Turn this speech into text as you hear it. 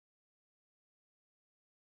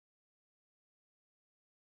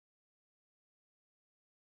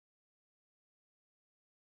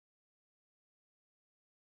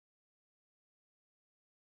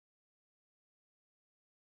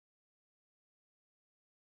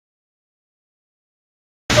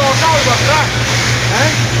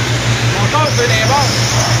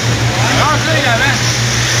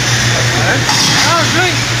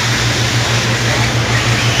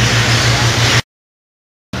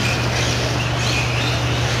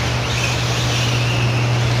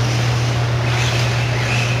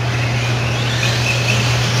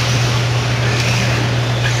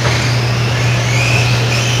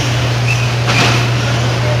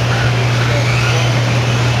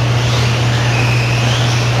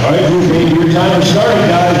All right, group eight, your time is starting,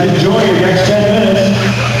 guys. Enjoy your next 10 minutes.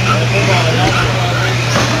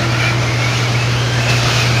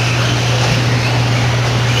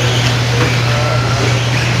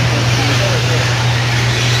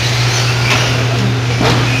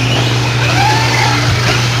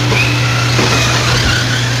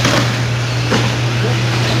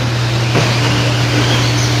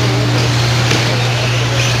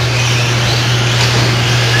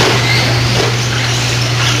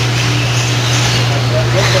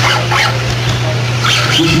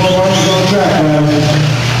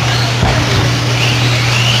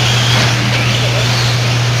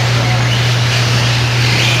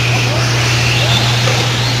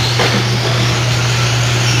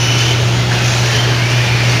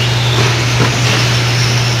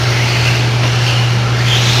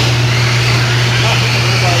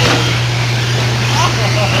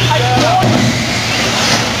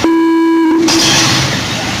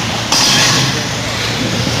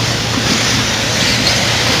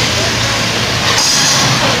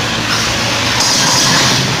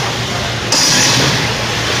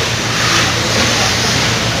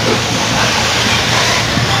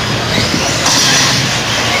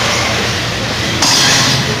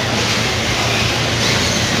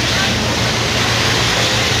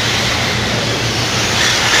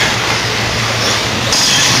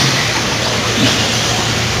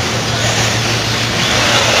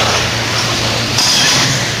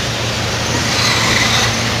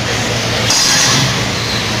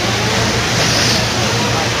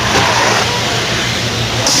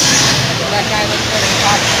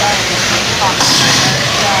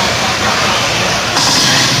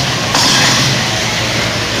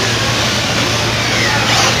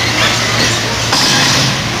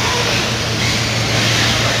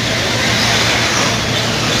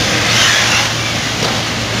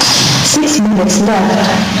 6 minutes left.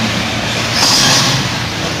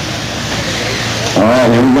 All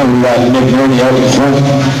right, here we go. We got Nick Nerney out in front.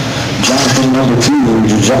 Jonathan number 2,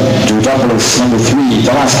 Georgopoulos number 3,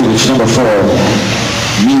 Delaskevich number 4,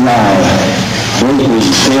 Eli, Blakely,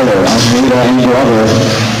 Taylor, Almeida, and Glover.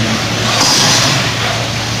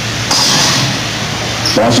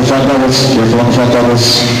 Watch your front doubles. Careful on the front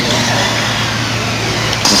doubles.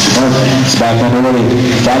 It's back underway.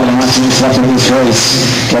 5.5 minutes left in this race.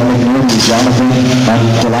 Kevin McNerney, Jonathan, and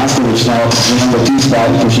Delaskevich now in number 2 spot,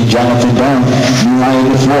 pushing Jonathan down. Eli in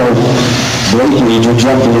the 4. Blakely,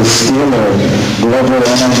 Georgopoulos, Taylor, Glover,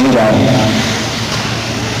 and Almeida.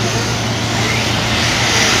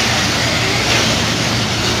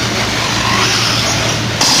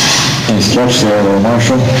 Nice stretch there,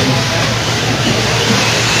 Marshall.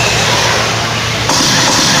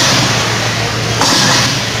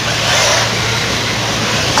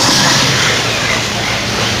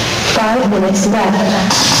 Minutes left.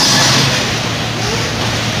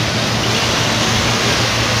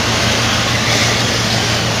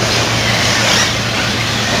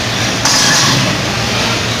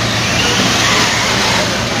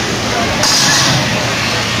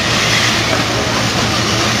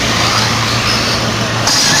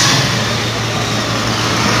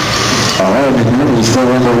 Alright, McNerney still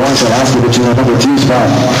number 1, so Delaskevich in the number 2 spot.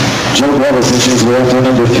 Joe Glover pushes way up to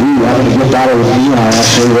number 3, having a good battle with Eli,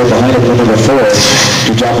 actually right behind him for number 4.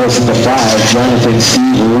 Georgopoulos in the 5, Jonathan,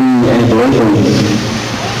 Steve, Lee, and Blakely.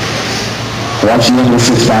 Watch the number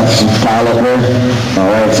 6 spot, pile up there.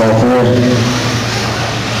 Alright, it's all clear.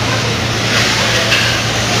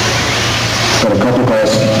 Got a couple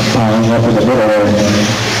cars piling up in the middle there.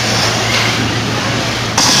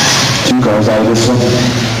 2 cars out of this one.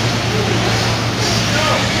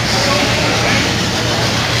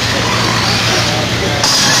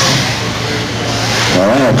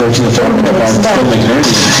 Alright, approaching the front of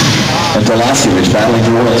McNerney and Delaskevich battling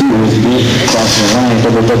for 1 and 2 as he beat crossing the line,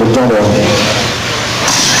 double.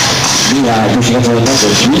 Eli pushing up to the number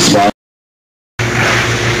 3 spot.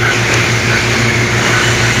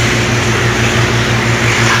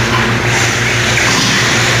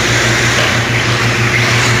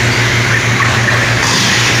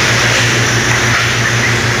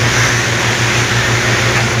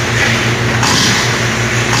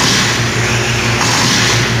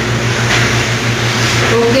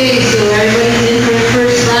 Okay, so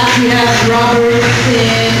Robert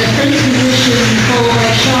in the first position, followed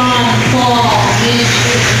by Sean, Paul, Mitch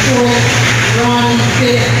with fourth, Ron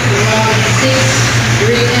fifth, Robert sixth,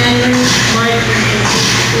 Rick Andrews, Martin, and Dick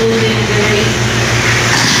closing the race.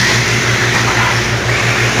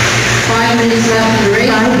 5 minutes left in the race.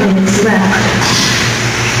 5 minutes left.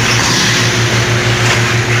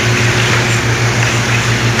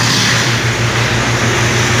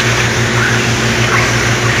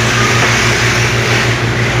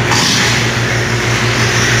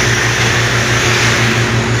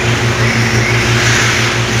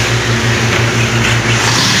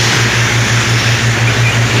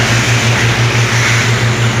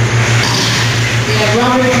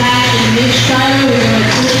 Robert Mack and Mitch Tyler, we're going to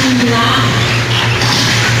 14 laps.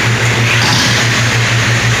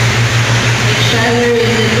 Mitch Tyler is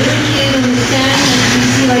a little kid on the stand, as you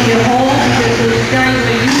see like a hole, because those guys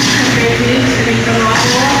are huge compared to him, so they come off the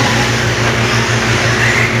wall.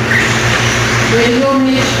 Way to go,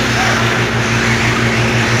 Mitch.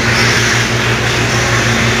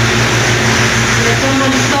 There's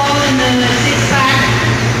someone stalling the six-pack.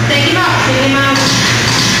 Take him out, take him out.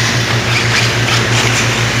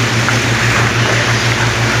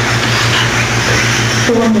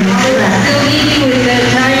 Still leading with the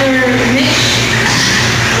tire Mitch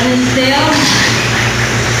on his tail.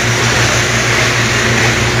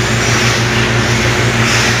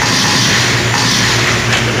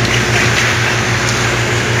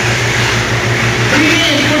 Three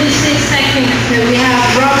minutes, 46 seconds. So we have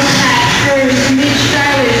Robert Patch first, Mitch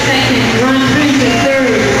Tyler second, Ron Prince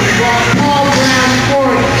third, Paul Brown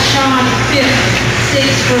fourth, Sean fifth,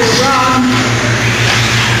 sixth for Rob.